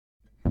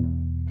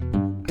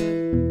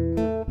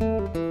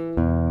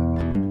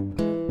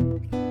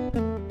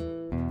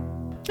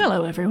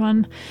Hello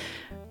everyone.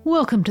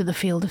 Welcome to the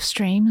Field of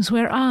Streams,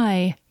 where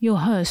I, your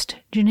host,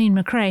 Janine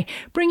McRae,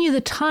 bring you the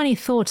tiny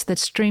thoughts that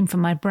stream from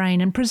my brain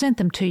and present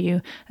them to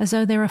you as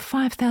though they're a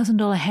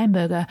 $5,000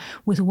 hamburger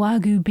with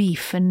Wagyu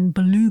beef and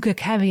beluga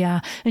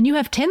caviar, and you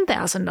have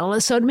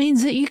 $10,000, so it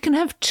means that you can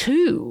have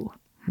two.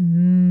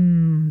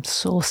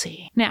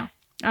 Saucy. Now,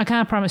 I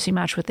can't promise you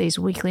much with these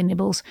weekly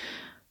nibbles,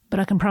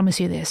 but I can promise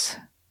you this.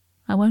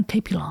 I won't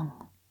keep you long.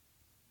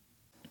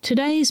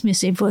 Today's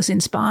missive was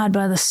inspired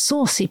by the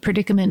saucy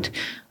predicament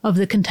of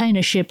the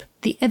container ship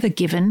the Ever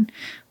Given,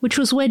 which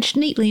was wedged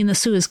neatly in the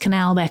Suez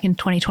Canal back in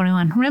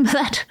 2021. Remember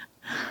that?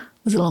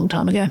 It was a long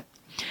time ago.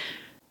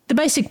 The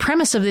basic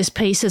premise of this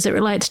piece as it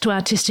relates to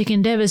artistic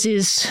endeavours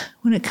is,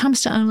 when it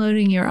comes to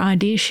unloading your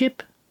idea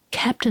ship,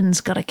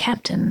 captain's got a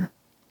captain.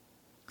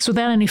 So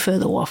without any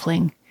further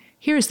waffling,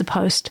 here is the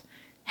post,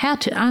 How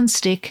to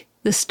Unstick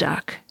the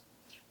Stuck.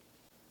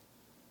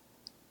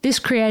 This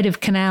creative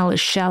canal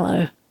is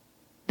shallow.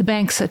 The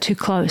banks are too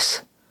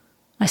close.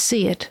 I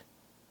see it.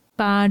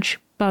 Barge,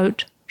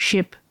 boat,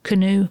 ship,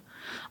 canoe.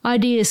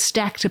 Ideas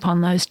stacked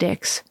upon those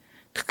decks,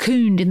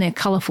 cocooned in their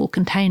colourful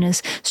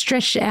containers,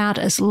 stretched out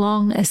as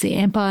long as the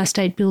Empire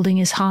State Building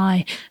is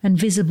high and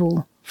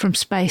visible from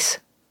space.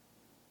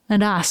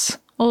 And us,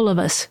 all of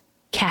us,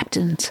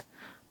 captains,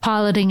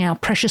 piloting our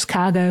precious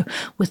cargo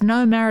with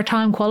no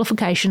maritime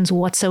qualifications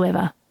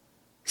whatsoever.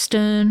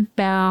 Stern,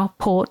 bow,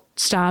 port,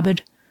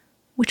 starboard.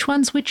 Which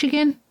one's which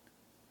again?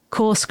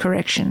 Course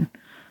correction.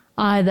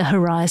 Eye the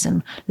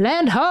horizon.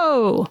 Land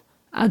ho!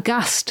 A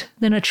gust,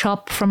 then a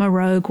chop from a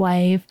rogue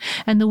wave,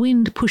 and the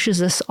wind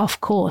pushes us off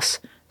course,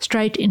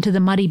 straight into the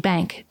muddy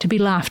bank to be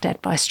laughed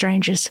at by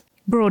strangers,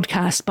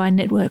 broadcast by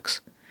networks.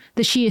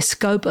 The sheer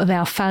scope of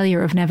our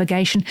failure of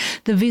navigation,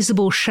 the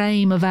visible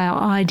shame of our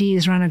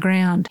ideas run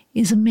aground,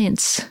 is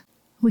immense.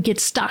 We get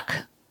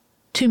stuck.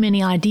 Too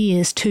many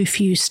ideas, too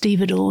few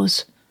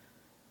stevedores.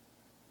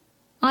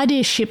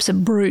 Idea ships are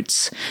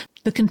brutes.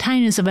 The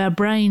containers of our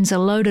brains are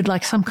loaded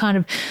like some kind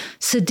of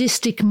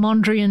sadistic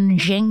Mondrian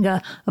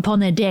Jenga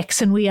upon their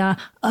decks, and we are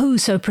oh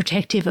so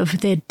protective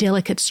of their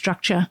delicate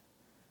structure.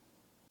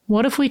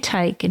 What if we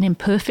take an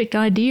imperfect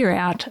idea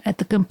out at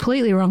the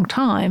completely wrong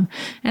time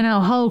and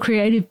our whole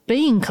creative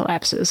being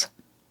collapses?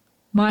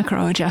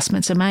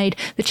 Micro-adjustments are made,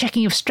 the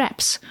checking of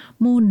straps,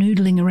 more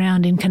noodling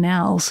around in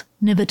canals,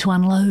 never to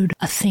unload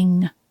a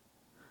thing.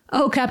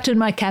 Oh, Captain,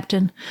 my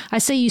Captain, I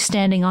see you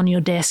standing on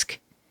your desk.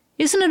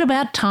 Isn't it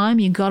about time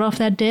you got off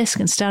that desk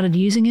and started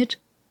using it?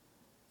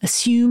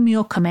 Assume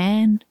your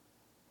command.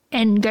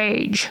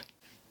 Engage.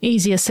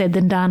 Easier said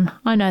than done,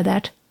 I know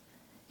that.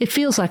 It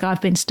feels like I've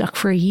been stuck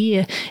for a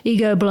year.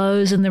 Ego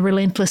blows and the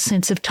relentless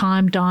sense of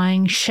time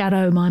dying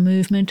shadow my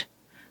movement.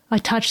 I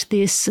touch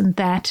this and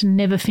that and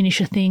never finish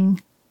a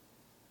thing.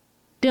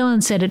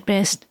 Dylan said it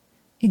best.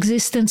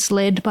 Existence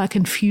led by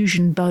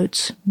confusion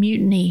boats,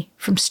 mutiny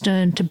from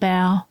stern to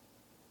bow.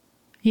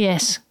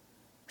 Yes.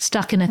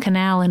 Stuck in a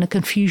canal in a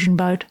confusion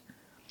boat.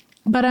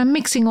 But I'm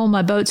mixing all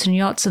my boats and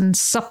yachts and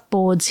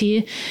supboards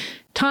here.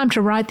 Time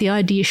to write the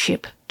idea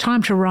ship.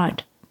 Time to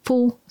write.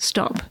 Full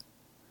stop.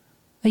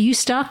 Are you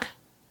stuck?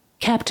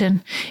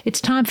 Captain,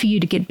 it's time for you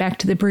to get back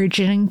to the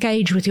bridge and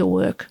engage with your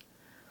work.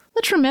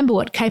 Let's remember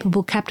what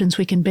capable captains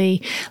we can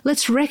be.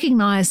 Let's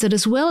recognise that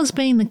as well as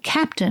being the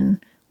captain,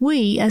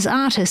 we, as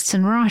artists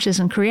and writers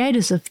and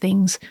creators of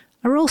things,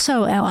 are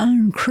also our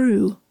own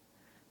crew.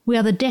 We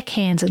are the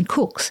deckhands and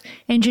cooks,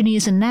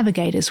 engineers and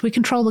navigators. We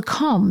control the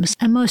comms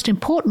and, most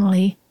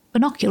importantly,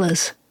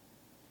 binoculars.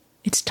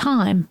 It's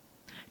time.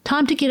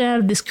 Time to get out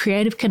of this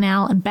creative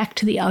canal and back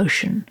to the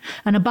ocean.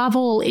 And above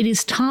all, it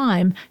is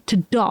time to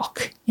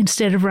dock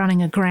instead of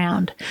running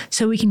aground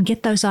so we can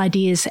get those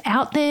ideas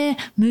out there,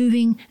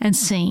 moving and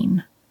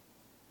seen.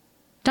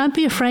 Don't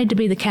be afraid to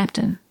be the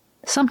captain.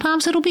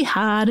 Sometimes it'll be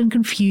hard and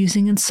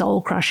confusing and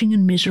soul-crushing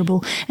and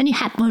miserable, and your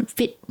hat won't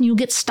fit and you'll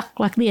get stuck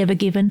like the Ever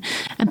Given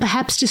and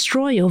perhaps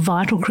destroy your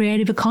vital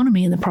creative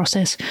economy in the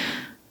process.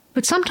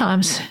 But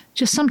sometimes,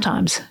 just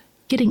sometimes,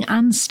 getting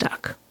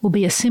unstuck will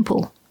be as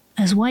simple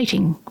as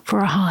waiting for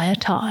a higher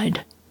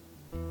tide.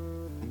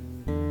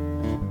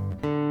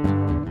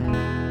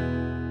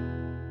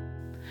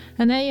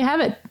 And there you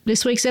have it,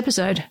 this week's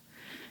episode.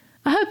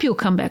 I hope you'll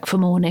come back for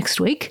more next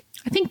week.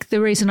 I think the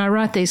reason I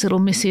write these little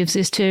missives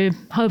is to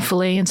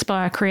hopefully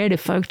inspire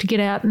creative folk to get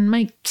out and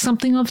make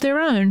something of their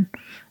own.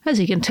 As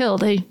you can tell,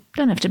 they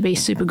don't have to be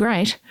super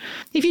great.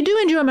 If you do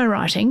enjoy my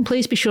writing,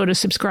 please be sure to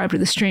subscribe to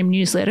the Stream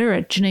newsletter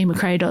at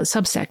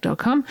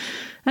janinemcrae.substack.com.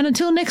 And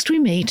until next we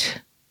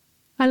meet,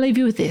 I leave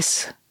you with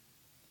this.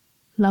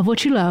 Love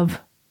what you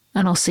love,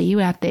 and I'll see you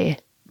out there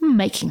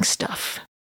making stuff.